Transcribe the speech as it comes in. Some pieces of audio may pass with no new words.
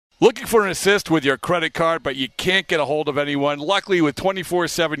Looking for an assist with your credit card, but you can't get a hold of anyone? Luckily, with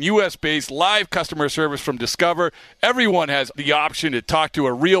 24/7 U.S.-based live customer service from Discover, everyone has the option to talk to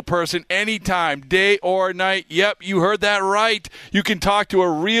a real person anytime, day or night. Yep, you heard that right. You can talk to a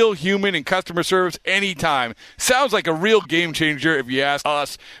real human in customer service anytime. Sounds like a real game changer if you ask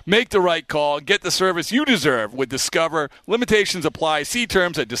us. Make the right call and get the service you deserve with Discover. Limitations apply. See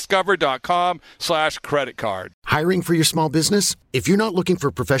terms at discover.com/creditcard. Hiring for your small business? If you're not looking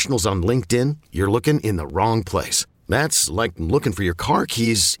for professionals on LinkedIn, you're looking in the wrong place. That's like looking for your car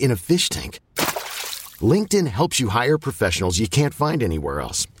keys in a fish tank. LinkedIn helps you hire professionals you can't find anywhere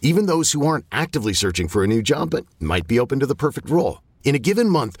else, even those who aren't actively searching for a new job but might be open to the perfect role. In a given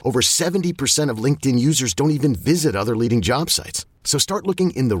month, over 70% of LinkedIn users don't even visit other leading job sites. So start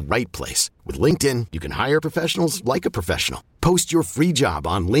looking in the right place. With LinkedIn, you can hire professionals like a professional. Post your free job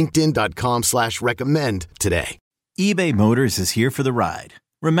on linkedin.com/recommend today. eBay Motors is here for the ride.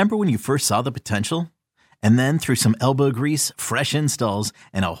 Remember when you first saw the potential? And then through some elbow grease, fresh installs,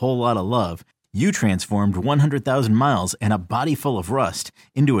 and a whole lot of love, you transformed 100,000 miles and a body full of rust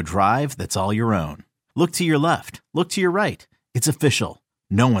into a drive that's all your own. Look to your left. Look to your right. It's official.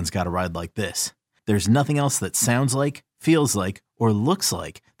 No one's got a ride like this. There's nothing else that sounds like, feels like, or looks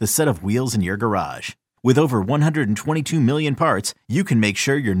like the set of wheels in your garage. With over 122 million parts, you can make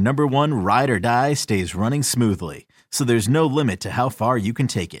sure your number one ride or die stays running smoothly, so there's no limit to how far you can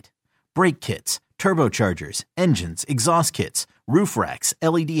take it. Brake kits, turbochargers, engines, exhaust kits, roof racks,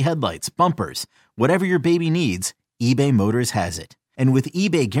 LED headlights, bumpers, whatever your baby needs, eBay Motors has it. And with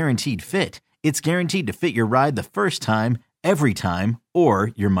eBay Guaranteed Fit, it's guaranteed to fit your ride the first time, every time, or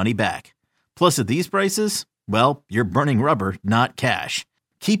your money back. Plus, at these prices, well, you're burning rubber, not cash.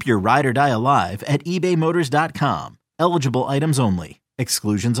 Keep your ride or die alive at ebaymotors.com. Eligible items only.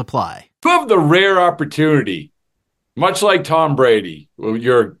 Exclusions apply. You have the rare opportunity, much like Tom Brady,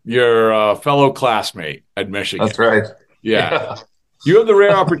 your fellow classmate at Michigan. That's right. Yeah. You have the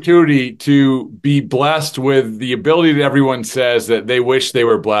rare opportunity to be blessed with the ability that everyone says that they wish they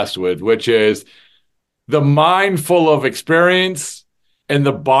were blessed with, which is the mind full of experience and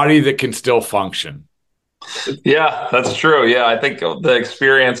the body that can still function. Yeah, that's true. Yeah, I think the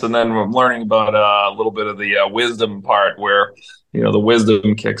experience, and then I'm learning about a little bit of the wisdom part, where the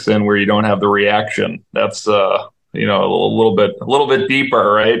wisdom kicks in, where you don't have the reaction. That's a little bit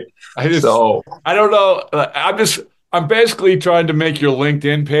deeper, right? I don't know. I'm basically trying to make your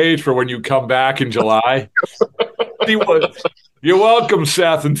LinkedIn page for when you come back in July. You're welcome,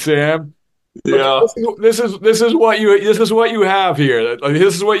 Seth and Sam. Yeah, this is what you have here.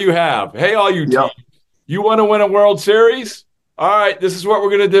 This is what you have. Hey, all you teams. You want to win a World Series? All right, this is what we're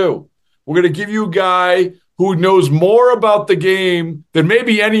going to do. We're going to give you a guy who knows more about the game than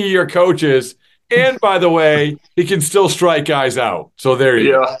maybe any of your coaches. And by the way, he can still strike guys out. So there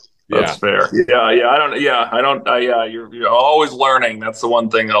you go. That's fair. You're always learning. That's the one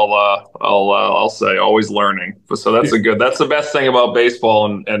thing I'll say. Always learning. So that's that's the best thing about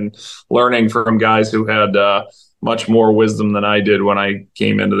baseball, and learning from guys who had much more wisdom than I did when I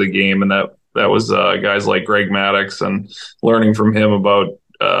came into the game, and that was guys like Greg Maddux, and learning from him about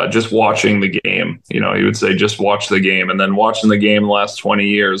just watching the game. He would say, just watch the game. And then watching the game the last 20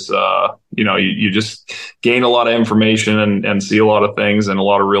 years, you just gain a lot of information and see a lot of things, and a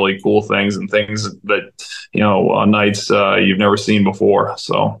lot of really cool things, and things that, nights you've never seen before.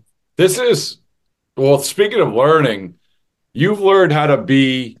 So speaking of learning, you've learned how to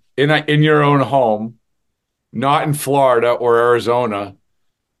be in your own home, not in Florida or Arizona,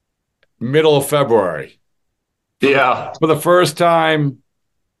 middle of February. Yeah. For the first time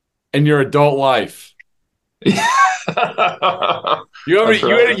in your adult life. You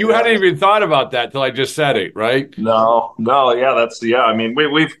hadn't even thought about that till I just said it, right? No. Yeah, I mean,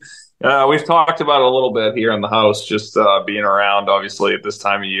 we've talked about it a little bit here in the house, just being around, obviously, at this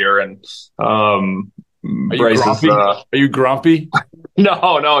time of year. And Are you grumpy?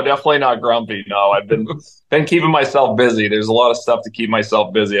 No, definitely not grumpy. No, I've been keeping myself busy. There's a lot of stuff to keep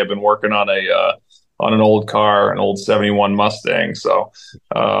myself busy. I've been working on an old car, an old 71 Mustang. So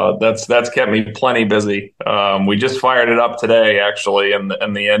that's kept me plenty busy. We just fired it up today, actually, and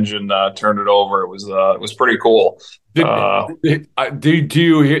the engine turned it over. It was pretty cool. Do you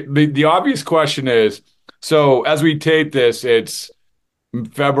hear, the obvious question is, so as we tape this, it's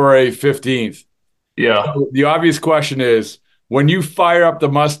February 15th. Yeah. So the obvious question is, when you fire up the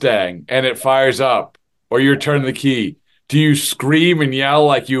Mustang and it fires up, or you're turning the key, do you scream and yell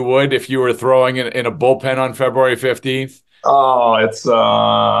like you would if you were throwing in a bullpen on February 15th? Oh, it's you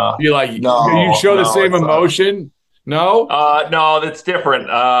show the same emotion? No? No, that's different.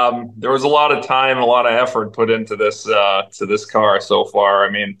 There was a lot of time, a lot of effort put into this car so far. I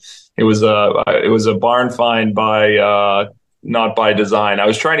mean, it was a barn find by not by design. I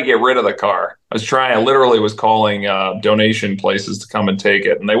was trying to get rid of the car. I literally was calling donation places to come and take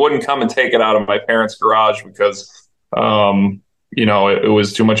it, and they wouldn't come and take it out of my parents' garage because it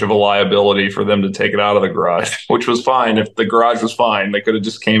was too much of a liability for them to take it out of the garage, which was fine. If the garage was fine, they could have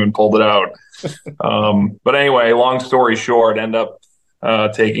just came and pulled it out. But anyway, long story short, end up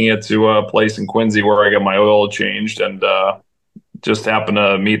taking it to a place in Quincy where I got my oil changed, and just happened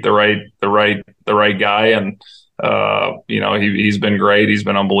to meet the right guy, and he's been great. He's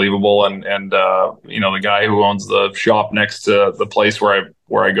been unbelievable, and the guy who owns the shop next to the place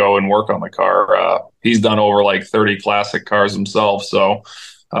where I go and work on the car, he's done over like 30 classic cars himself. So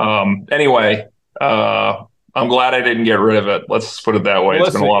anyway. I'm glad I didn't get rid of it. Let's put it that way. It's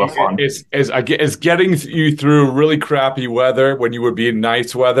been a lot of fun. It's getting you through really crappy weather when you would be in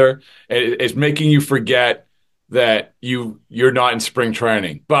nice weather. It's making you forget that you're not in spring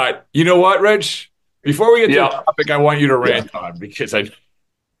training. But you know what, Rich? Before we get to the topic, I want you to rant on because I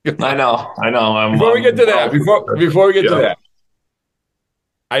know. Before we get to that,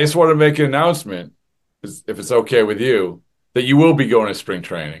 I just want to make an announcement, if it's okay with you, that you will be going to spring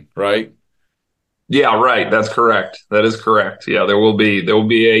training, right? Yeah, right. That's correct. That is correct. Yeah, there will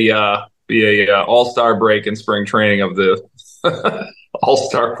be a all-star break in spring training of the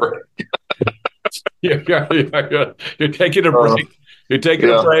all-star break. Yeah. You're taking a break. You're taking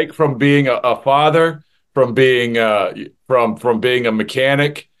a break from being a father, from being from being a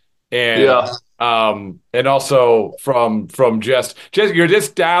mechanic, and also from just you're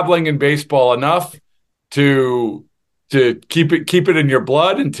just dabbling in baseball enough to keep it in your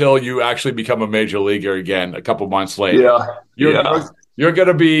blood until you actually become a major leaguer again a couple months later. You're going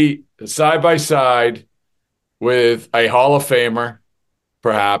to be side by side with a Hall of Famer,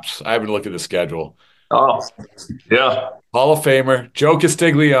 perhaps. I haven't looked at the schedule. Oh, yeah. Hall of Famer, Joe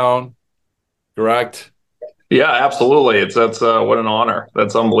Castiglione, correct? Yeah, absolutely. That's what an honor.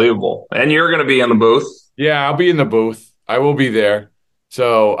 That's unbelievable. And you're going to be in the booth. Yeah, I'll be in the booth. I will be there.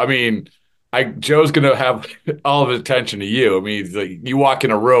 So, I mean, Joe's going to have all of his attention to you. I mean, like, you walk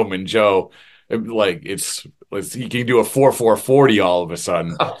in a room and Joe, like he can do a 4.40 all of a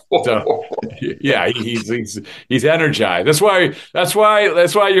sudden. So, yeah, he's energized. That's why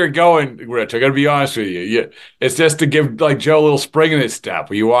you're going, Rich. I got to be honest with you. It's just to give like Joe a little spring in his step.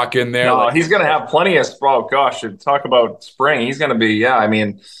 When you walk in there, no, he's going to have plenty of. Oh gosh, talk about spring. He's going to be. Yeah, I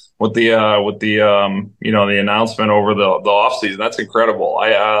mean, with the the announcement over the off season, that's incredible.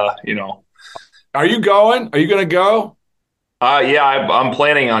 Are you going? Are you going to go? Yeah, I'm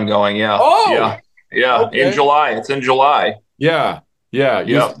planning on going. Yeah. Oh, yeah. Okay. In July. It's in July. Yeah.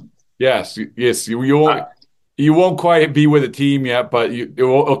 Yes. You won't quite be with a team yet, but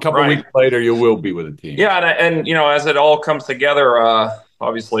a couple of weeks later, you will be with a team. Yeah, and as it all comes together,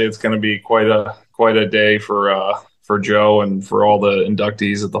 obviously it's going to be quite a day for Joe and for all the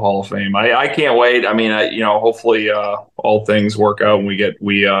inductees at the Hall of Fame. I can't wait. I mean, hopefully all things work out and we can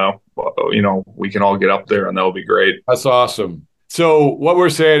all get up there and that'll be great. That's awesome. So what we're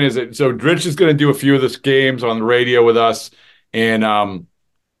saying is that Rich is going to do a few of these games on the radio with us, and I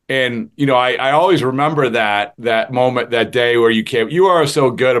always remember that moment, that day where you came. You are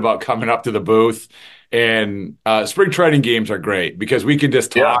so good about coming up to the booth, and spring training games are great because we can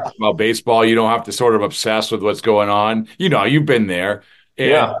just talk about baseball. You don't have to sort of obsess with what's going on. You've been there,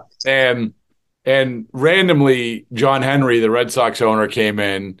 and randomly John Henry, the Red Sox owner, came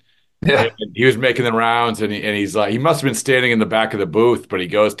in. Yeah, and he was making the rounds, and he's like, he must have been standing in the back of the booth, but he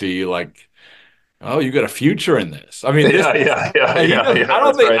goes to you like, "Oh, you got a future in this." I mean, yeah.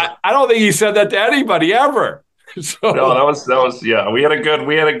 I don't think he said that to anybody ever. So no, that was yeah. We had a good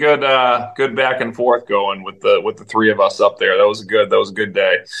back and forth going with the three of us up there. That was a good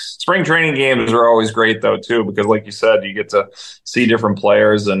day. Spring training games are always great though too, because like you said, you get to see different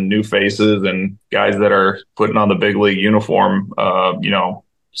players and new faces and guys that are putting on the big league uniform.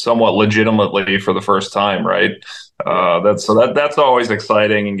 Somewhat legitimately for the first time, right? That's always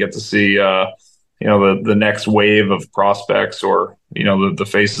exciting, and get to see the next wave of prospects, or the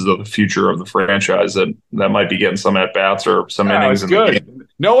faces of the future of the franchise that might be getting some at bats or some innings. Good.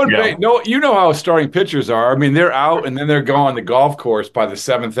 You know how starting pitchers are. I mean, they're out and then they're going the golf course by the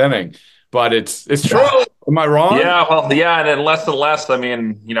seventh inning. But it's true. Am I wrong? Yeah, well, yeah, and then less and less. I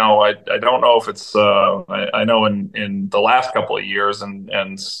mean, I don't know if it's. I know in the last couple of years, and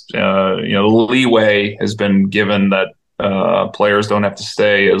the leeway has been given that players don't have to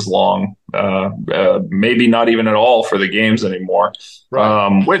stay as long, maybe not even at all for the games anymore.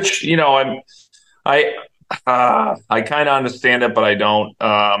 Right. Which I kind of understand it, but I don't.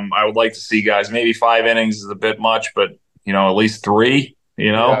 I would like to see guys. Maybe 5 innings is a bit much, but at least three.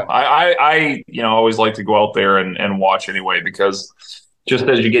 Yeah. I always like to go out there and watch anyway, because just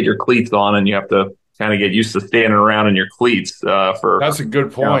as you get your cleats on, and you have to kind of get used to standing around in your cleats for That's a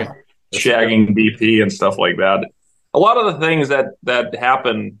good point. shagging BP and stuff like that. A lot of the things that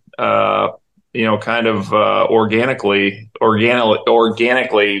happen, kind of organically,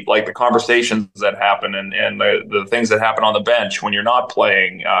 like the conversations that happen, and the things that happen on the bench when you're not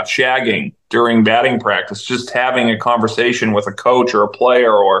playing, shagging during batting practice, just having a conversation with a coach or a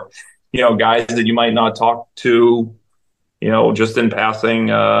player, or guys that you might not talk to, just in passing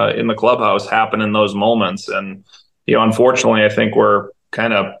in the clubhouse, happen in those moments. And unfortunately, I think we're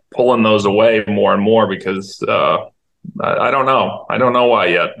kind of pulling those away more and more, because I don't know. I don't know why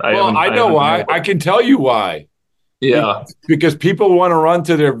yet. I know why. I can tell you why. Yeah. Because people want to run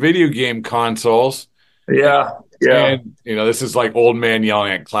to their video game consoles. Yeah. Yeah. And this is like old man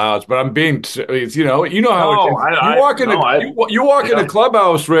yelling at clouds, but I'm being, how it is. You walk in a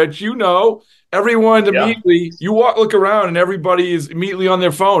clubhouse, Rich. Everyone immediately. Look around, and everybody is immediately on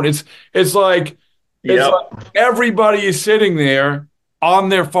their phone. It's like everybody is sitting there on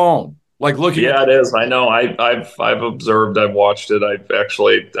their phone, like looking. Yeah, it is. I know. I've observed. I've watched it. I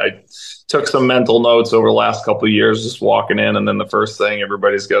took some mental notes over the last couple of years, just walking in, and then the first thing,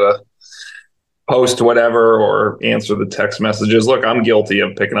 everybody's got to post whatever or answer the text messages. Look, I'm guilty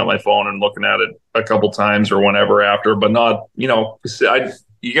of picking up my phone and looking at it a couple times or whenever after, but not. You got to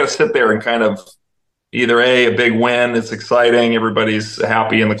sit there and kind of either a big win, it's exciting, everybody's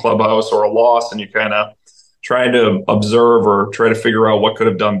happy in the clubhouse, or a loss, and you kind of trying to observe or try to figure out what could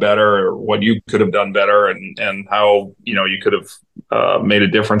have done better, or what you could have done better, and how you could have made a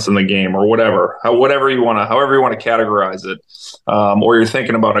difference in the game, or however you want to categorize it, or you're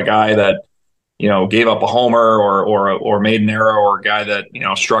thinking about a guy that gave up a homer, or made an error, or a guy that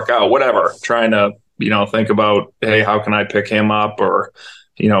struck out, whatever, trying to think about, hey, how can I pick him up, or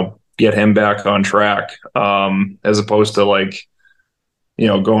get him back on track, as opposed to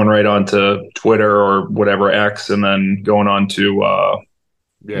going right onto Twitter or whatever, X, and then going on to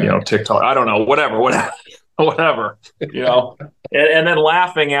TikTok. I don't know, whatever, and then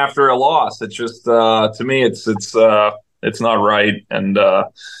laughing after a loss. It's just to me, it's not right. And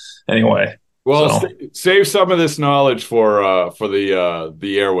anyway, well, save some of this knowledge for the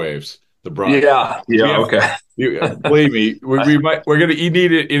airwaves. The Bronx. Yeah, okay. Believe me, we're gonna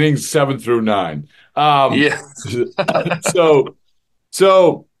need it innings 7 through 9.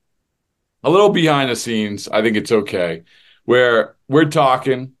 So a little behind the scenes, I think it's okay. Where we're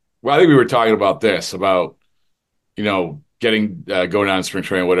talking, I think we were talking about this, about getting going down spring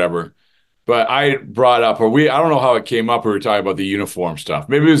training, whatever. But I brought up, I don't know how it came up. We were talking about the uniform stuff.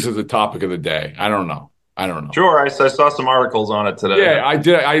 Maybe this is the topic of the day. I don't know. Sure, I saw some articles on it today. Yeah, I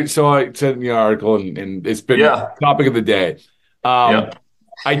did. I sent the article, and it's been the topic of the day. I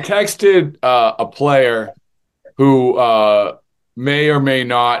texted a player who may or may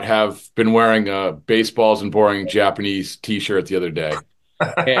not have been wearing a Baseballs and Boring Japanese T-shirt the other day,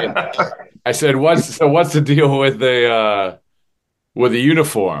 and I said, "What's the deal with the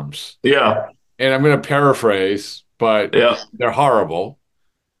uniforms?" Yeah, and I'm going to paraphrase, but they're horrible.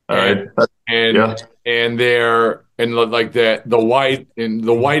 All right, and they're like the white, and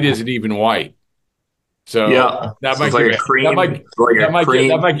the white isn't even white. So that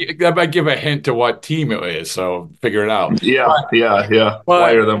might give a hint to what team it is. So figure it out.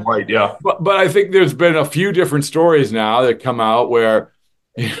 Whiter than white. Yeah, but I think there's been a few different stories now that come out where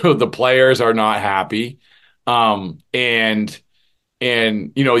the players are not happy, and you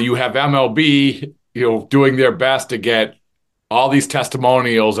have MLB doing their best to get all these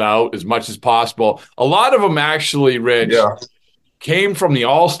testimonials out as much as possible. A lot of them actually, Rich, came from the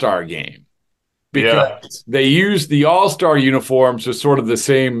All-Star game, because they used the All-Star uniforms as sort of the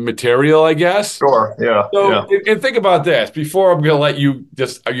same material, I guess. Sure, And think about this. Before I'm going to let you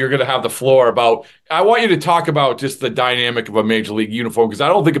you're going to have the floor I want you to talk about just the dynamic of a major league uniform, because I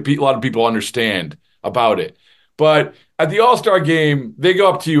don't think a lot of people understand about it. But at the All-Star game, they go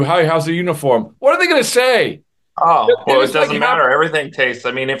up to you, how's the uniform? What are they going to say? Oh, well, it doesn't matter. Everything tastes.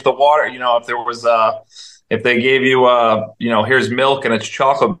 I mean, if the water, if there was, if they gave you, here's milk and it's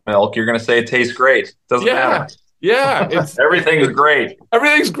chocolate milk, you're going to say it tastes great. Doesn't matter. Yeah, everything's great.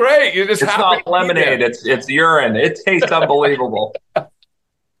 Everything's great. It's not lemonade. It's urine. It tastes unbelievable. I'm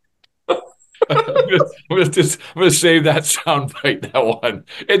going to save that soundbite. That one.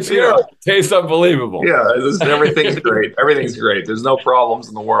 It's urine. It tastes unbelievable. Yeah, everything's great. Everything's great. There's no problems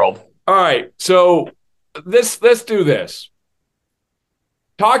in the world. All right, so let's do this.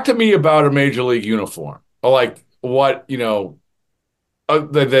 Talk to me about a major league uniform. like what, your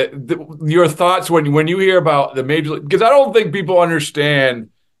thoughts when you hear about the major league, because I don't think people understand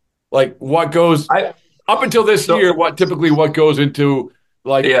like what goes up until this year, what goes into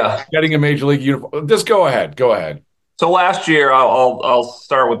like getting a major league uniform. Just go ahead. So last year, I'll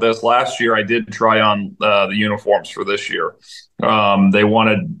start with this. Last year, I did try on the uniforms for this year. They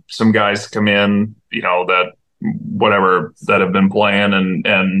wanted some guys to come in, that have been playing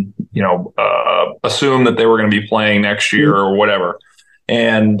and assume that they were going to be playing next year or whatever.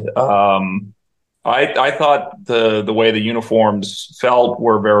 And I thought the way the uniforms felt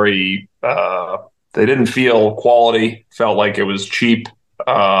were very they didn't feel quality. Felt like it was cheap.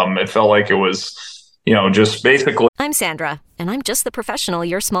 It felt like it was just basically. I'm Sandra, and I'm just the professional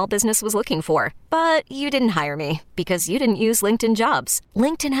your small business was looking for. But you didn't hire me because you didn't use LinkedIn Jobs.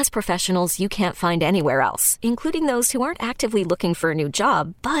 LinkedIn has professionals you can't find anywhere else, including those who aren't actively looking for a new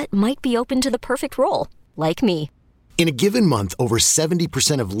job, but might be open to the perfect role, like me. In a given month, over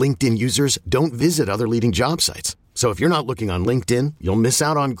 70% of LinkedIn users don't visit other leading job sites. So if you're not looking on LinkedIn, you'll miss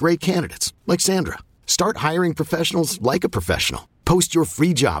out on great candidates like Sandra. Start hiring professionals like a professional. Post your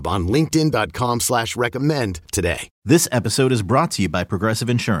free job on linkedin.com/recommend today. This episode is brought to you by Progressive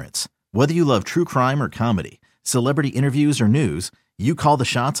Insurance. Whether you love true crime or comedy, celebrity interviews or news, you call the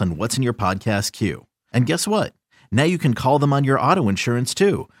shots on what's in your podcast queue. And guess what? Now you can call them on your auto insurance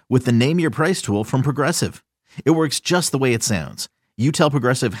too with the Name Your Price tool from Progressive. It works just the way it sounds. You tell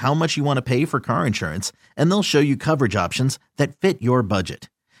Progressive how much you want to pay for car insurance, and they'll show you coverage options that fit your budget.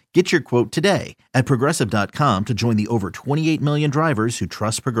 Get your quote today at Progressive.com to join the over 28 million drivers who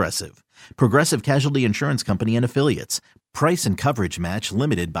trust Progressive. Progressive Casualty Insurance Company and Affiliates. Price and coverage match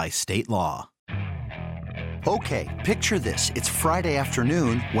limited by state law. Okay, picture this. It's Friday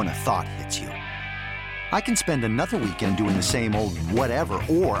afternoon when a thought hits you. I can spend another weekend doing the same old whatever,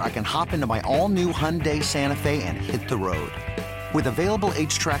 or I can hop into my all-new Hyundai Santa Fe and hit the road. With available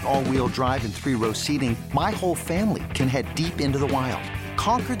H-Track all-wheel drive and 3-row seating, my whole family can head deep into the wild.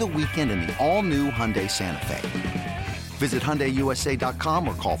 Conquer the weekend in the all-new Hyundai Santa Fe. Visit HyundaiUSA.com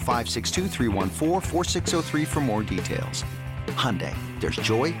or call 562-314-4603 for more details. Hyundai, there's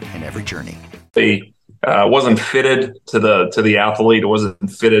joy in every journey. Wasn't fitted to the athlete. It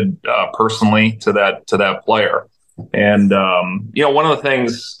wasn't fitted personally to that player. And one of the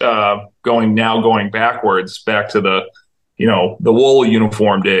things going backwards back to the wool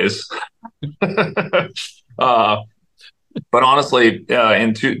uniform days. But honestly,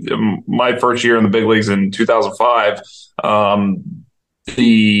 my first year in the big leagues in 2005,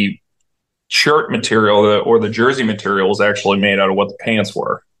 the shirt material or the jersey material was actually made out of what the pants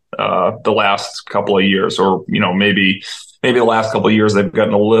were. The last couple of years, or maybe the last couple of years, they've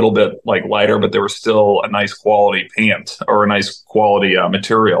gotten a little bit lighter, but they were still a nice quality pant or a nice quality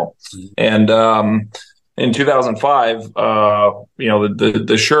material. And in 2005,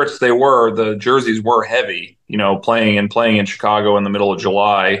 the shirts the jerseys were heavy. Playing in Chicago in the middle of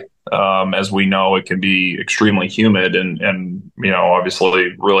July, as we know, it can be extremely humid and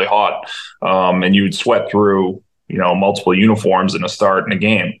obviously really hot, and you would sweat through multiple uniforms in a start in a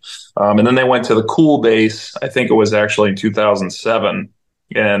game. And then they went to the cool base. I think it was actually in 2007.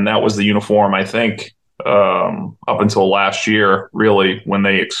 And that was the uniform, I think, up until last year, really, when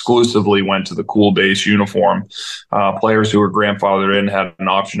they exclusively went to the cool base uniform. Players who were grandfathered in had an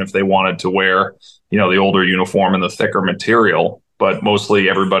option if they wanted to wear, the older uniform and the thicker material. But mostly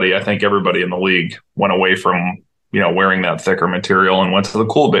everybody in the league went away from, wearing that thicker material and went to the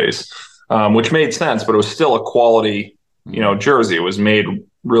cool base. Which made sense, but it was still a quality, jersey. It was made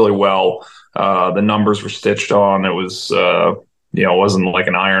really well. The numbers were stitched on. It was, it wasn't like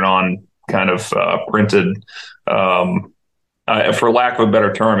an iron-on kind of printed. For lack of a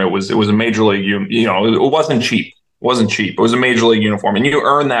better term, it was a major league. It wasn't cheap. It wasn't cheap. It was a major league uniform, and you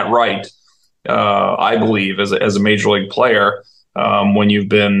earn that right. I believe as a major league player, when you've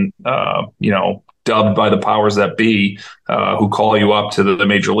been, dubbed by the powers that be, who call you up to the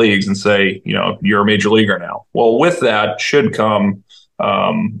major leagues and say, you're a major leaguer now. Well, with that should come,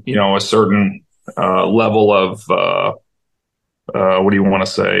 a certain level of, what do you want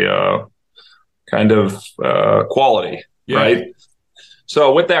to say, kind of quality, yeah. Right?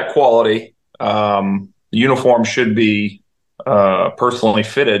 So with that quality, the uniform should be personally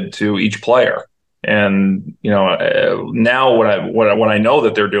fitted to each player. And now what I know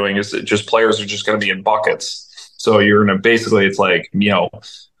that they're doing is that just players are just going to be in buckets. So you're going to basically, it's like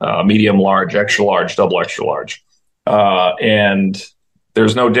medium, large, extra large, double extra large, and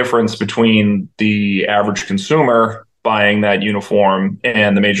there's no difference between the average consumer buying that uniform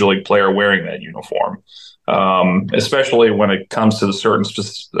and the major league player wearing that uniform, especially when it comes to the certain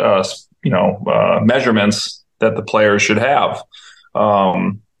measurements that the players should have.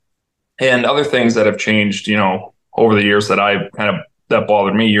 And other things that have changed, over the years that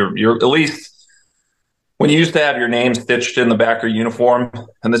bothered me. You're at least when you used to have your name stitched in the back of your uniform,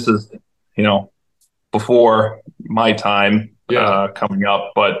 and this is, before my time coming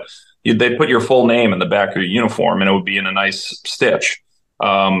up, but they put your full name in the back of your uniform and it would be in a nice stitch.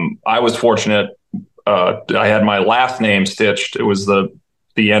 I was fortunate. I had my last name stitched. It was the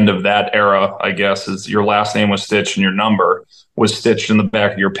end of that era, I guess, is your last name was stitched and your number was stitched in the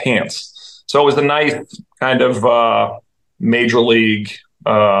back of your pants. So it was a nice kind of major league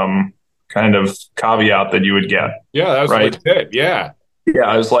kind of caveat that you would get. Yeah, that was right. legit. Yeah. Yeah,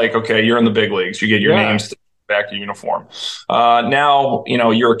 I was like, okay, you're in the big leagues. You get your name stitched back of your uniform. Now,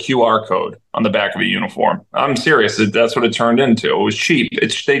 you're a QR code on the back of a uniform. I'm serious. That's what it turned into. It was cheap.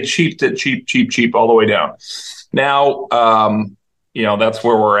 They cheaped it cheap all the way down. Now, that's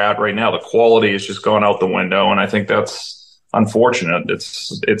where we're at right now. The quality has just gone out the window, and I think that's unfortunate.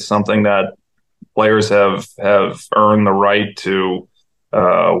 It's something that players have earned the right to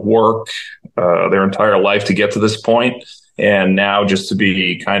work their entire life to get to this point. And now just to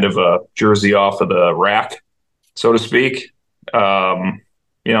be kind of a jersey off of the rack, so to speak,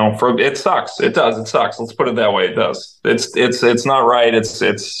 it sucks. It does. It sucks. Let's put it that way. It does. It's not right.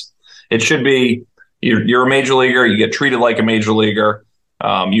 It should be. You're a major leaguer. You get treated like a major leaguer.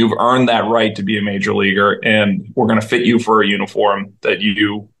 You've earned that right to be a major leaguer, and we're going to fit you for a uniform that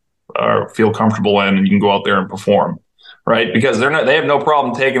you feel comfortable in, and you can go out there and perform, right? Because they have no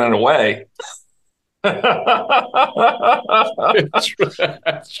problem taking it away.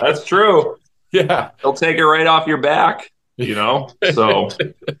 That's true. Yeah, they'll take it right off your back, So,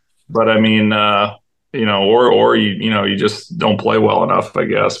 but I mean, or you just don't play well enough, I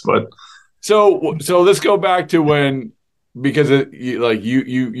guess. But so let's go back to when, because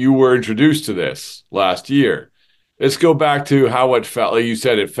you were introduced to this last year. Let's go back to how it felt. Like you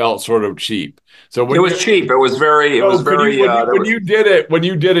said, it felt sort of cheap. So when it was cheap. It was very. When you did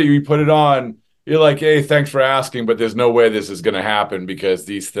it, you put it on. You're like, hey, thanks for asking, but there's no way this is going to happen because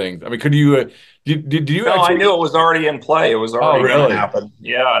these things. I mean, could you? Did you? No, I knew it was already in play. It was already really going to happen.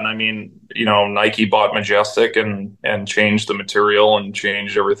 Yeah, and I mean, Nike bought Majestic and changed the material and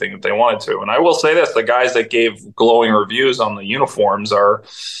changed everything that they wanted to. And I will say this: the guys that gave glowing reviews on the uniforms are,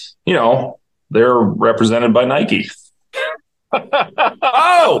 they're represented by Nike.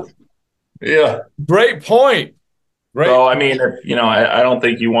 Oh, yeah, great point. Right. So I mean, I don't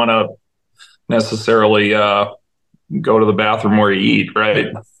think you want to necessarily go to the bathroom where you eat,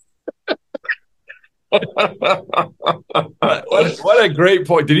 right? What a great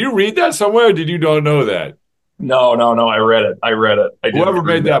point. Did you read that somewhere, or did you don't know that? No. I read it. Whoever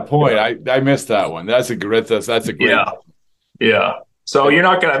made that point, I missed that one. That's a great. Yeah. So you're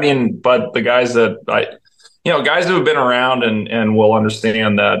not gonna. But the guys guys who have been around and will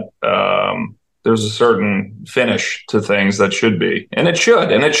understand that there's a certain finish to things that should be, and it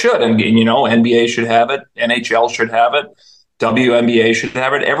should, and NBA should have it, NHL should have it, WNBA should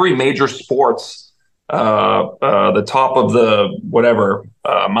have it. Every major sports, the top of the whatever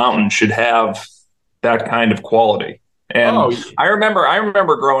mountain should have that kind of quality. And I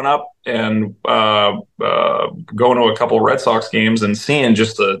remember growing up and going to a couple of Red Sox games and seeing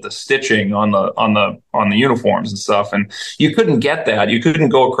just the stitching on the uniforms and stuff. And you couldn't get that. You couldn't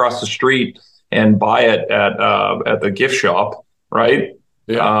go across the street and buy it at the gift shop, right?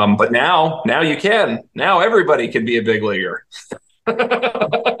 Yeah. But now you can. Now everybody can be a big leaguer.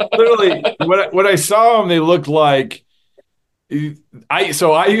 Literally, when I saw them, they looked like. I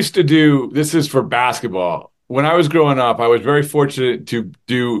used to do. This is for basketball. When I was growing up, I was very fortunate to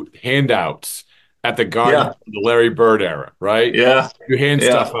do handouts at the Garden, the Larry Bird era, right? Yeah. You hand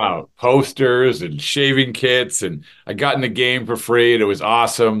stuff out, posters and shaving kits, and I got in the game for free, and it was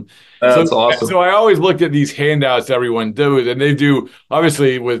awesome. That's awesome. So I always looked at these handouts everyone does, and they do,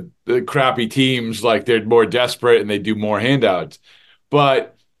 obviously, with the crappy teams, like they're more desperate and they do more handouts.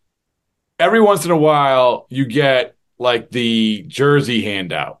 But every once in a while, you get like the jersey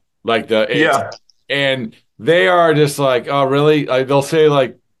handout, like and they are just like, oh, really? They'll say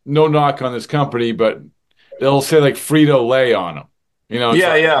like, no knock on this company, but they'll say like Frito-Lay on them.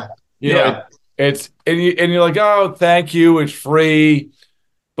 It's and you're like, oh, thank you, it's free.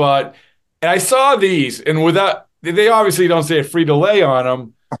 And I saw these, and they obviously don't say Frito-Lay on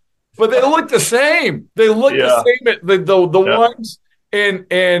them, but they look the same. They look the same. The ones,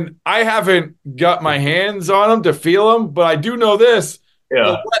 and I haven't got my hands on them to feel them, but I do know this.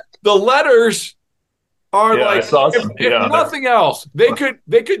 Yeah. The letters are like, if nothing else, they could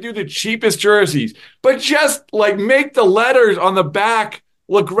do the cheapest jerseys, but just like make the letters on the back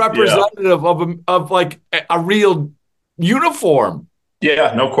look representative of like a real uniform.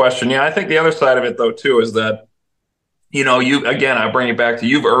 Yeah, no question. Yeah, I think the other side of it though too is that you again, I bring it back to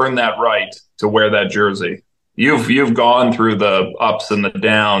you've earned that right to wear that jersey. You've gone through the ups and the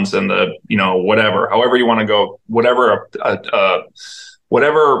downs and the whatever, however you want to go, whatever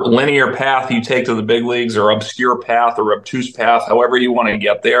linear path you take to the big leagues or obscure path or obtuse path, however you want to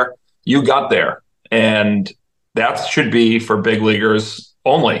get there, you got there. And that should be for big leaguers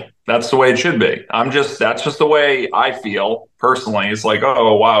only. That's the way it should be. That's just the way I feel personally. It's like,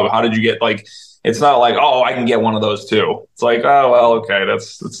 oh, wow, how did you get it's not like, oh, I can get one of those too. It's like, oh, well, okay,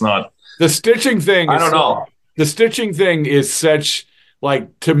 that's not. The stitching thing. I don't know. The stitching thing is such,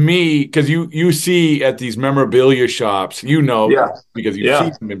 like, to me, because you see at these memorabilia shops, because you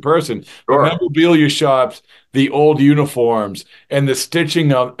see them in person, Sure. The memorabilia shops, the old uniforms and the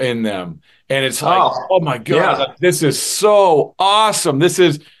stitching in them. And it's like, oh my God, this is so awesome. This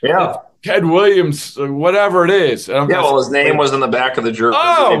is Ted Williams, whatever it is. His name was in the back of the jersey.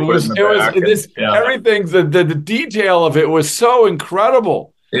 Everything, the detail of it was so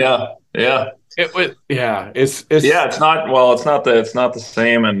incredible. Yeah. It was, it's not the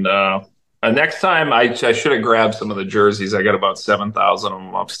same. And next time I should have grabbed some of the jerseys. I got about 7,000 of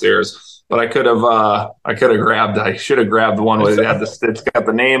them upstairs, but I should have grabbed the one where it had it's got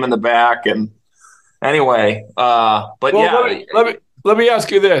the name in the back. And anyway, let me ask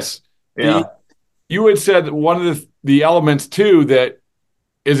you this. Yeah. You had said that one of the elements too that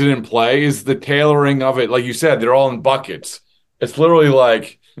isn't in play is the tailoring of it. Like you said, they're all in buckets. It's literally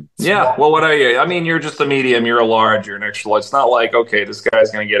like, yeah. Well, what are you? I mean, you're just a medium. You're a large. You're an extra large. It's not like, okay, this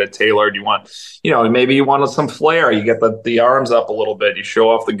guy's going to get it tailored. You want, maybe you want some flair. You get the arms up a little bit. You show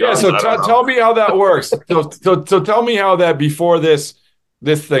off the guns. Yeah. So tell me how that works. so tell me how that before this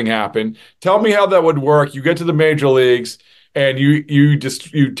thing happened. Tell me how that would work. You get to the major leagues and you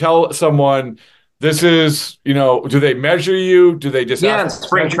tell someone. This is, do they measure you? Do they just in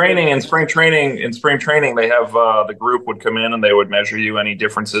spring training, they have the group would come in and they would measure you, any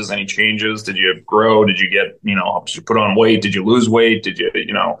differences, any changes. Did you grow? Did you get, did you put on weight? Did you lose weight? Did you,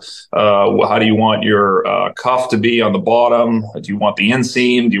 how do you want your cuff to be on the bottom? Do you want the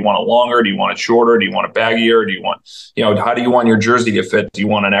inseam? Do you want it longer? Do you want it shorter? Do you want it baggier? Do you want, how do you want your jersey to fit? Do you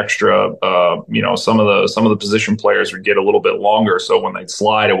want an extra, some of the position players would get a little bit longer. So when they'd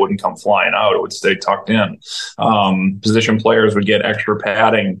slide, it wouldn't come flying out. It would stay tucked in. Position players would get extra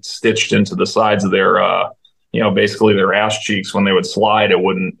padding stitched into the sides of their, basically their ass cheeks. When they would slide, it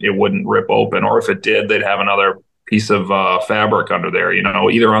wouldn't rip open, or if it did, they'd have another piece of fabric under there.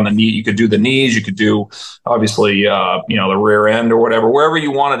 Either on the knee, you could do the knees, you could do obviously, the rear end or whatever, wherever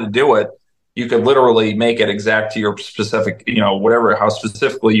you wanted to do it. You could literally make it exact to your specific, how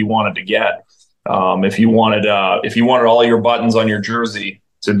specifically you wanted to get. If you wanted all your buttons on your jersey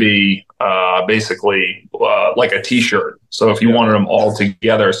to be basically like a t-shirt. So if you wanted them all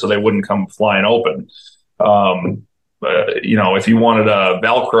together so they wouldn't come flying open, if you wanted a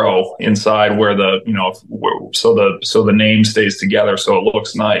Velcro inside where so the name stays together so it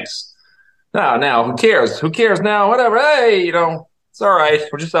looks nice. Now who cares? Who cares now? Whatever. Hey, it's all right.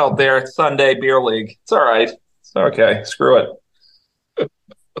 We're just out there. It's Sunday beer league. It's all right. It's okay. Screw it. It's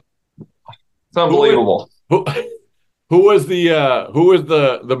unbelievable. Who was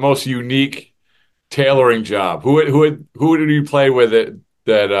the most unique tailoring job? Who did you play with it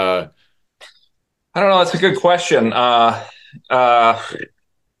that I don't know, that's a good question.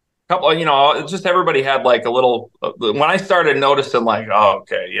 Couple, just everybody had like a little, when I started noticing like, oh,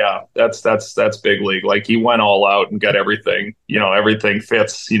 okay, yeah, that's big league. Like he went all out and got everything, everything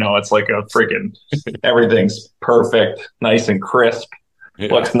fits, it's like a freaking, everything's perfect, nice and crisp,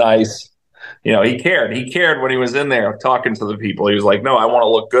 looks nice. He cared when he was in there talking to the people. He was like, no, I want to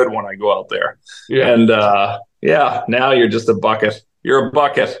look good when I go out there. Yeah. And now you're just a bucket. You're a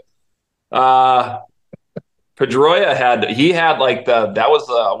bucket. Pedroia had like that was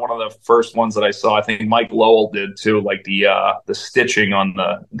one of the first ones that I saw. I think Mike Lowell did too, like the stitching on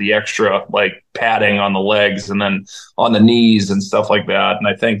the extra like padding on the legs and then on the knees and stuff like that. And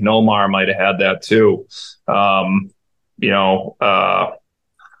I think Nomar might have had that too.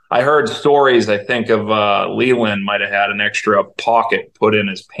 I heard stories, I think, of Leland might have had an extra pocket put in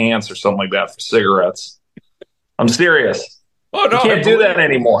his pants or something like that for cigarettes. I'm serious. Oh, no. You can't do that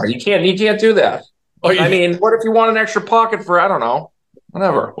anymore. You can't do that. Oh, I mean, what if you want an extra pocket for, I don't know,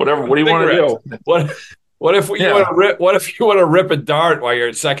 whatever. What do you want to do? What if you want to rip a dart while you're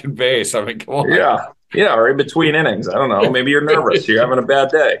at second base? I mean, come on. Yeah, or in between innings. I don't know. Maybe you're nervous. You're having a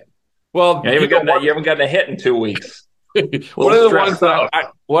bad day. Well, you haven't gotten a hit in 2 weeks. One of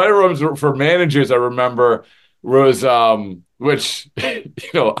the ones for managers I remember was which I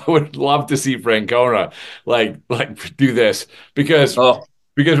would love to see Francona like do this because Oh,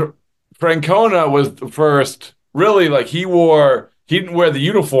 because Francona was the first really like he didn't wear the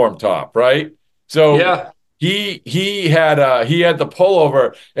uniform top, right? So yeah. he had the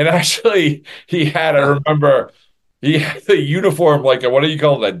pullover, and actually he had, I remember, he had the uniform, like what do you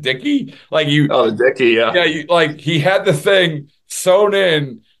call it, a dickie? Like Oh, the Dickie, yeah. like he had the thing sewn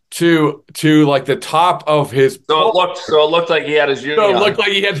in to like the top of his So it looked like he had his uni so it on. looked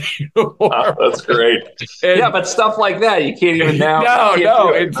like he had the Oh, uniform. that's great. Yeah, And but stuff like that, you can't even now. no, You can't no.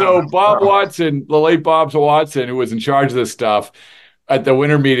 do it. And so Bob No. Watson, the late Bob Watson, who was in charge of this stuff at the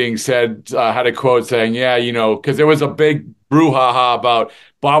winter meeting, said, had a quote saying, yeah, because there was a big brouhaha about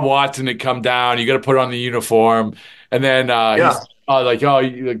Bob Watson had come down, you got to put on the uniform. And then Yeah. he's like, oh,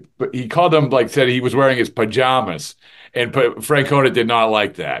 he called him, like, said he was wearing his pajamas. And Francona did not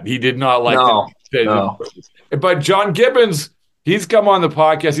like that. He did not like No. that. No. But John Gibbons, he's come on the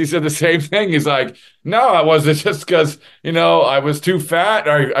podcast. He said the same thing. He's like, no, it wasn't just because, I was too fat.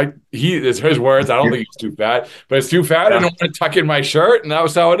 Or it's his words. I don't think he's too fat, but it's too fat. I Yeah. don't want to tuck in my shirt. And that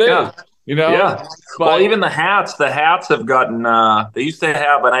was how it is, Yeah. Yeah. But, Well, even the hats have gotten, they used to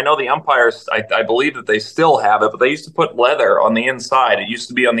have, and I know the umpires, I believe that they still have it, but they used to put leather on the inside. It used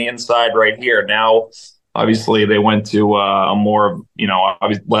to be on the inside right here. Now, obviously, they went to a more,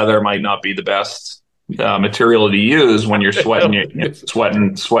 leather might not be the best material to use when you're sweating,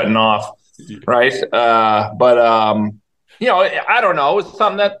 sweating off, right? But I don't know. It's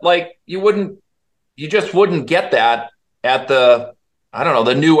something that like you just wouldn't get that at the, I don't know,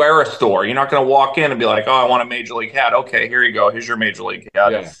 the New Era store. You're not going to walk in and be like, oh, I want a Major League hat. Okay, here you go. Here's your Major League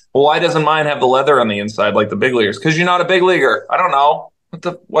hat. Yeah. Well, why doesn't mine have the leather on the inside like the big leaguers? Because you're not a big leaguer. I don't know.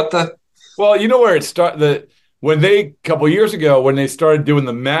 What the? Well, you know where it started? A couple years ago, when they started doing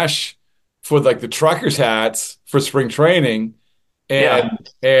the mesh for like the truckers' hats for spring training, and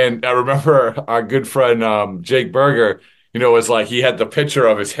I remember our good friend Jake Berger, was like he had the picture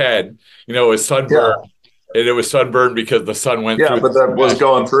of his head, was sunburned, and it was sunburned because the sun went through. Yeah, but that was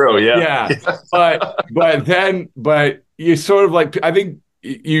going through. Yeah. But you sort of like, I think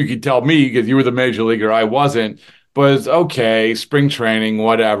you could tell me because you were the major leaguer, I wasn't. But it's okay, spring training,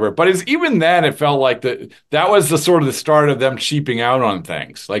 whatever. But even then, it felt like that was the sort of the start of them cheaping out on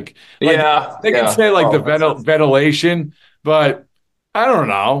things. Like they can say like ventilation, but I don't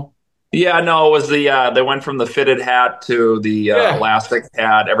know. Yeah, no, it was they went from the fitted hat to the elastic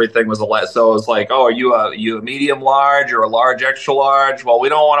hat. Everything was so it was like, oh, are you a medium large or a large extra large? Well, we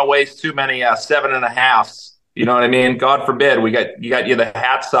don't want to waste too many 7.5s. You know what I mean? God forbid you got the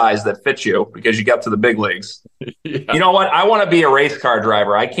hat size that fits you because you got to the big leagues. Yeah. You know what? I want to be a race car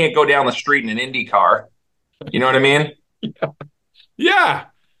driver. I can't go down the street in an Indy car. You know what I mean? Yeah,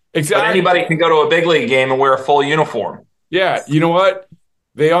 exactly. But anybody can go to a big league game and wear a full uniform. Yeah, you know what?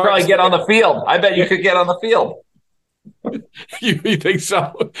 They are probably get on the field. I bet you could get on the field. You think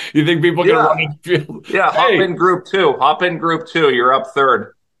so? You think people can run in the field? Yeah, hop in group two. You're up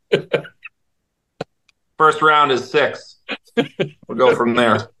third. First round is 6. We'll go from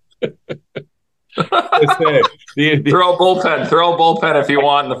there. Throw a bullpen if you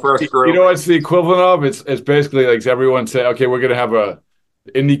want in the first group. You know what's the equivalent of? It's basically like everyone say, okay, we're gonna have a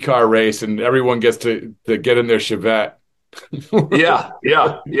IndyCar race, and everyone gets to get in their Chevette. Yeah.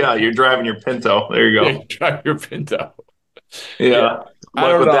 You're driving your Pinto. There you go. Yeah, drive your Pinto. Yeah. I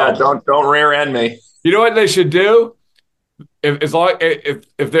don't know. That. Don't rear end me. You know what they should do? If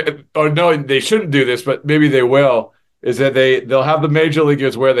they shouldn't do this, but maybe they will. Is that they'll have the major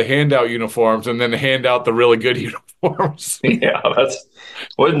leaguers wear the handout uniforms and then hand out the really good uniforms. Yeah,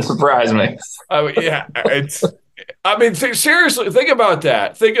 wouldn't surprise me. Seriously, think about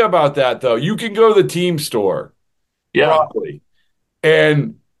that. Think about that, though. You can go to the team store, probably,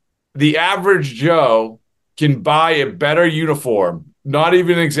 and the average Joe can buy a better uniform. Not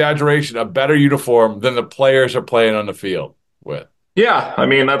even an exaggeration, a better uniform than the players are playing on the field with. Yeah, I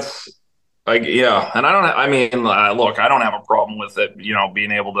mean that's. And I don't. Look, I don't have a problem with it.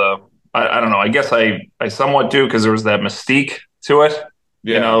 Being able to. I don't know. I guess I somewhat do because there was that mystique to it.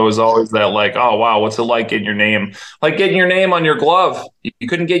 Yeah. It was always that like, oh wow, what's it like getting your name? Like getting your name on your glove. You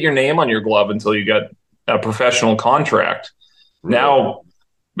couldn't get your name on your glove until you got a professional contract. Right. Now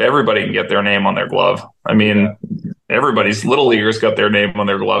everybody can get their name on their glove. I mean, everybody's little leaguers got their name on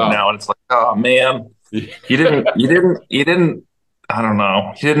their glove now, and it's like, oh man, you didn't. I don't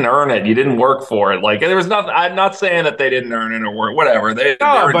know. You didn't earn it. You didn't work for it. Like there was nothing. I'm not saying that they didn't earn it or work. Whatever. They're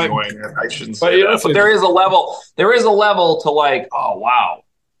enjoying it. I shouldn't say that. But there is a level. There is a level to like. Oh wow,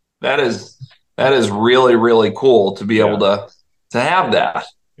 that is really really cool to be able to have that.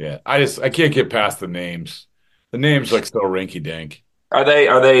 Yeah, I can't get past the names. The names look so rinky dink.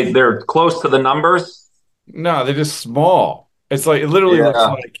 They're close to the numbers? No, they're just small. It's like it literally looks Yeah.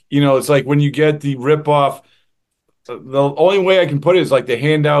 like, it's like when you get the rip off. The only way I can put it is like the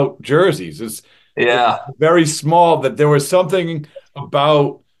handout jerseys. It's Yeah. very small that there was something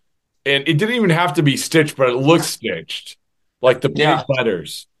about, and it didn't even have to be stitched, but it looked stitched, like the big Yeah.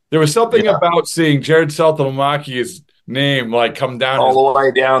 letters. There was something Yeah. about seeing Jared Saltamaki's name like come down his, All the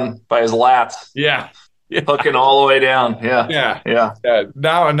way down by his lats, yeah, yeah, hooking all the way down. Yeah. yeah, Yeah. yeah.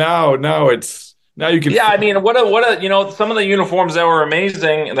 Now you can. Yeah, I mean, some of the uniforms that were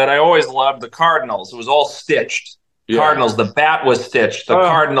amazing that I always loved, the Cardinals. It was all stitched. Yeah. Cardinals, the bat was stitched. The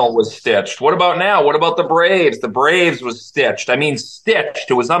Cardinal was stitched. What about now? What about the Braves? The Braves was stitched. I mean, stitched.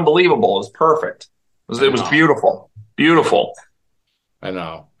 It was unbelievable. It was perfect. It was beautiful. Beautiful. I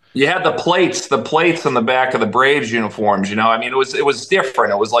know. You had the plates on the back of the Braves uniforms. I mean, it was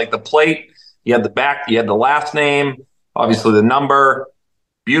different. It was like the plate. You had the back. You had the last name. Obviously, the number.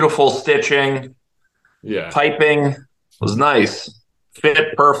 Beautiful stitching. Yeah. Piping was nice.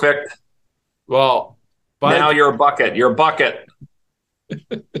 Fit perfect. Well, now you're a bucket. You're a bucket.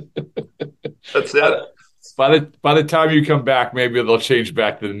 That's it. By the time you come back, maybe they'll change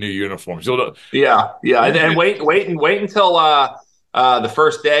back to the new uniforms. Yeah. And wait until the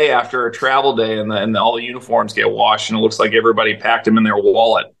first day after a travel day, and all the uniforms get washed, and it looks like everybody packed them in their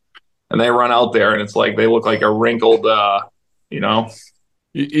wallet, and they run out there, and it's like they look like a wrinkled, You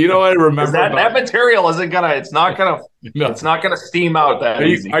know what I remember that material isn't gonna. It's not gonna. No. It's not gonna steam out that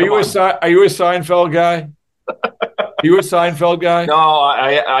easy. Are you a Seinfeld guy? You a Seinfeld guy? No,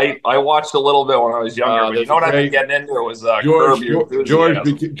 I watched a little bit when I was younger. But you know what I've been getting into was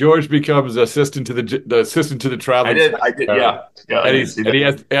George becomes assistant to the traveling. I did. Yeah. And he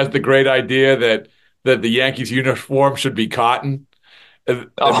has the great idea that the Yankees uniform should be cotton. And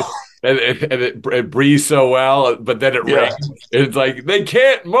it breathes so well, but then it rains. It's like they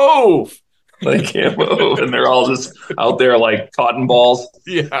can't move. They can't move, and they're all just out there like cotton balls.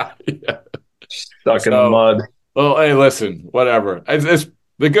 Yeah. Stuck in the mud. Well, hey, listen, whatever.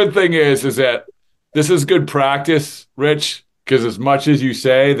 The good thing is that this is good practice, Rich, because as much as you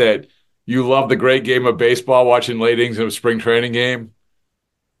say that you love the great game of baseball, watching late innings of a spring training game.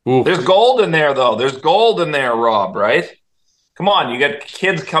 Oof. There's gold in there, though. There's gold in there, Rob, right? Come on, you got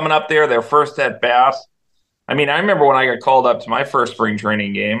kids coming up there, their first at bat. I mean, I remember when I got called up to my first spring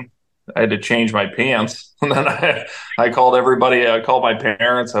training game, I had to change my pants. And then I called everybody. I called my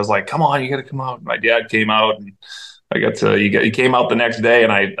parents. I was like, "Come on, you got to come out." My dad came out, and he came out the next day.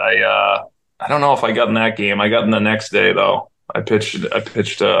 And I don't know if I got in that game. I got in the next day though. I pitched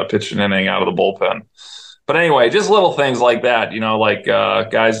an inning out of the bullpen. But anyway, just little things like that. Like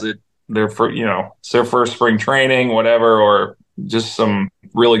guys that it's their first spring training, whatever, or just some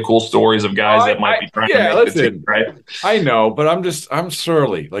really cool stories of guys that might be trying to make the team, right? I know, but I'm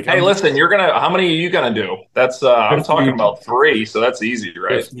surly. Like, hey, listen, how many are you gonna do? That's I'm talking about 3, so that's easy,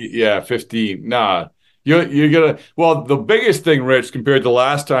 right? 15. Nah, you're gonna. Well, the biggest thing, Rich, compared to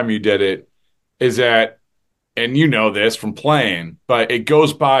last time you did it, is that, and you know this from playing, but it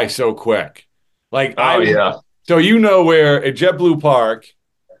goes by so quick. Like, so where at JetBlue Park,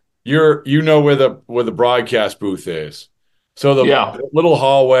 where the broadcast booth is. So the little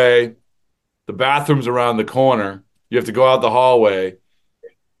hallway, the bathroom's around the corner. You have to go out the hallway.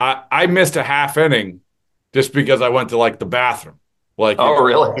 I missed a half inning just because I went to like the bathroom. Like,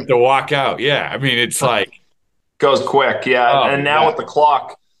 really? I have to walk out. Yeah, I mean it's like goes quick. Yeah, and now with the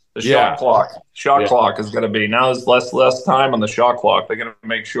clock, the shot clock is going to be now. There's less time on the shot clock. They're going to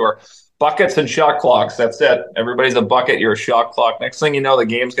make sure buckets and shot clocks. That's it. Everybody's a bucket. You're a shot clock. Next thing you know, the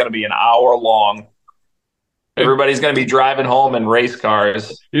game's going to be an hour long. Everybody's going to be driving home in race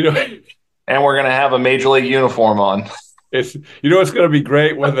cars, and we're going to have a major league uniform on. It's it's going to be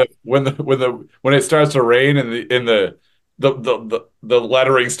great when it starts to rain and the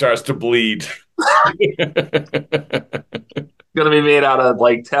lettering starts to bleed. It's going to be made out of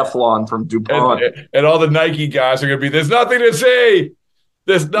like Teflon from DuPont, and all the Nike guys are going to be. There's nothing to say.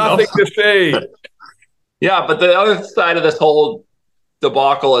 There's nothing to say. Yeah, but the other side of this whole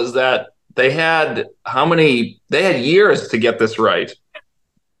debacle is that they had years to get this right.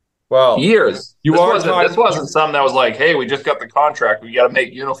 Well, years. This wasn't something that was like, hey, we just got the contract. We got to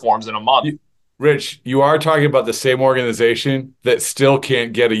make uniforms in a month. Rich, you are talking about the same organization that still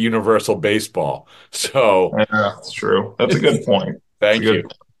can't get a universal baseball. So yeah, that's true. That's a good point. Thank you.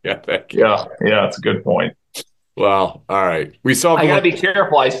 Yeah, thank you. Yeah, that's a good point. Well, all right. I gotta be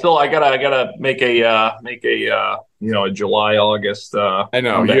careful. I gotta make a July, August. I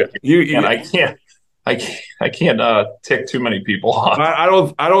know and I can't. I can't tick too many people off.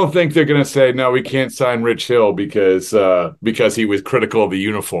 I don't think they're going to say no. We can't sign Rich Hill because he was critical of the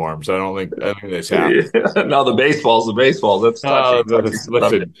uniforms. I don't think this happens. No, the baseball's the baseball. That's touchy.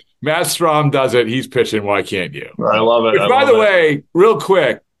 Listen, Matt Strom does it. He's pitching. Why can't you? I love it. Which, by the way, real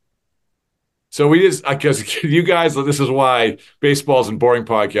quick. So we just, because you guys, this is why Baseball's and Boring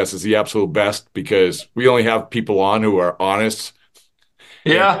Podcast is the absolute best, because we only have people on who are honest,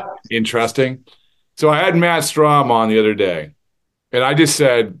 and interesting. So I had Matt Strom on the other day, and I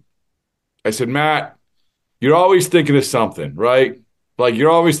said, Matt, you're always thinking of something, right? Like you're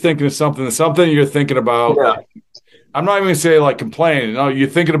always thinking of something you're thinking about. Yeah. I'm not even going to say like complaining. No, you're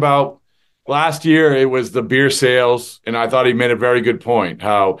thinking about last year it was the beer sales, and I thought he made a very good point,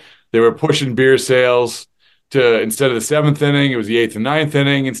 how they were pushing beer sales to, instead of the 7th inning, it was the 8th and 9th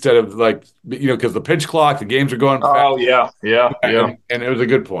inning, instead of because the pitch clock, the games are going fast. Oh, yeah. And it was a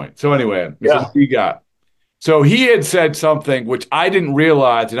good point. So anyway, what you got? So he had said something which I didn't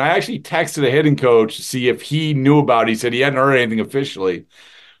realize, and I actually texted a hitting coach to see if he knew about it. He said he hadn't heard anything officially.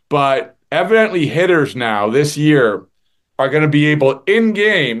 But evidently hitters now this year are going to be able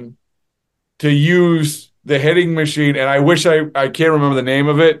in-game to use the hitting machine, and I wish I can't remember the name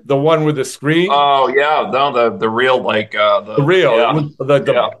of it. The one with the screen. Oh yeah, no, the real the real.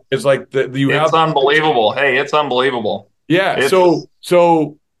 Yeah. It's like It's unbelievable. Hey, it's unbelievable. Yeah.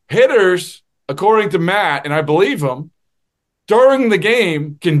 So hitters, according to Matt, and I believe him, during the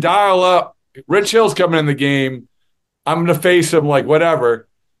game can dial up. Rich Hill's coming in the game. I'm going to face him, like whatever.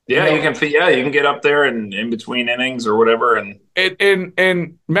 Yeah, you can get up there and in between innings or whatever. And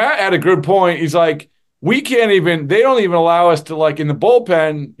Matt had a good point. He's like, they don't even allow us to, like, in the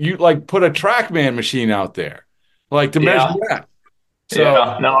bullpen, you like put a TrackMan machine out there, like to measure that.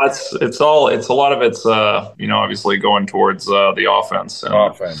 So, no, it's a lot of it's obviously going towards the offense. And,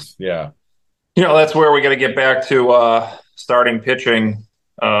 offense, yeah. That's where we got to get back to starting pitching.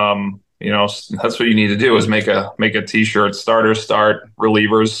 That's what you need to do is make a T-shirt. Starters start,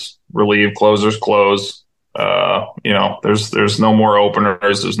 relievers relieve, closers close. There's no more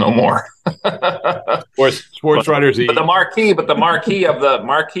openers. There's no more sports writers. But the marquee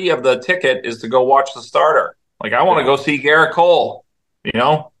of the ticket is to go watch the starter. Like I want to go see Garrett Cole.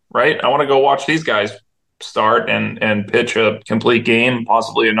 Right? I want to go watch these guys start and pitch a complete game,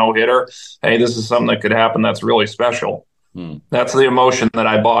 possibly a no-hitter. Hey, this is something that could happen that's really special. That's the emotion that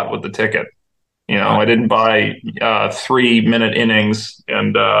I bought with the ticket. I didn't buy 3-minute innings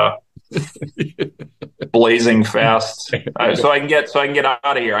and blazing fast so I can get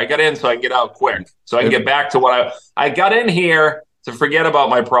out of here. I got in so I can get out quick, so I can get back to what I got in here to forget about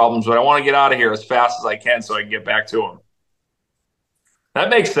my problems, but I want to get out of here as fast as I can so I can get back to them. That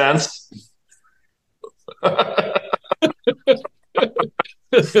makes sense.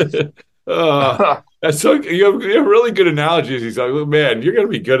 That's so you have really good analogies. He's like, man, you're going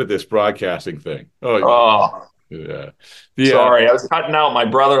to be good at this broadcasting thing. Yeah. Sorry, I was cutting out. My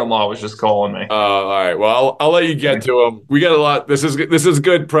brother-in-law was just calling me. All right. Well, I'll let you get to him. We got a lot. This is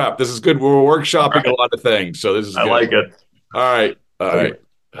good prep. This is good. We're workshopping a lot of things, so this is good. I like it. All right.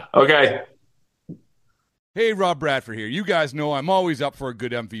 Okay. Hey, Rob Bradford here. You guys know I'm always up for a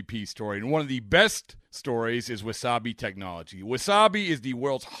good MVP story, and one of the best stories is Wasabi Technology. Wasabi is the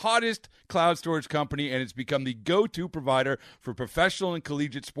world's hottest cloud storage company, and it's become the go-to provider for professional and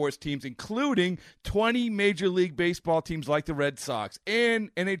collegiate sports teams, including 20 Major League Baseball teams like the Red Sox and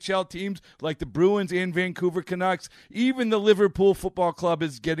NHL teams like the Bruins and Vancouver Canucks. Even the Liverpool Football Club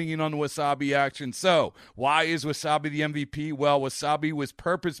is getting in on the Wasabi action. So, why is Wasabi the MVP? Well, Wasabi was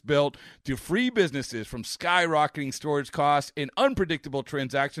purpose-built to free businesses from skyrocketing storage costs and unpredictable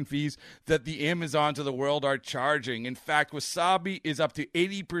transaction fees that the Amazons of the world are charging. In fact, Wasabi is up to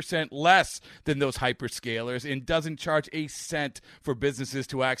 80% less than those hyperscalers and doesn't charge a cent for businesses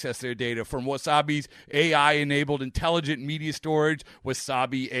to access their data. From Wasabi's AI-enabled intelligent media storage,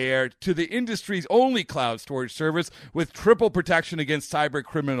 Wasabi Air, to the industry's only cloud storage service with triple protection against cyber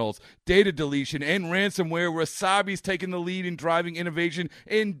criminals, data deletion, and ransomware, Wasabi's taken the lead in driving innovation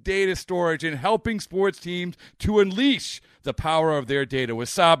in data storage and helping sports teams to unleash the power of their data.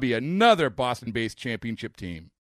 Wasabi, another Boston-based championship team.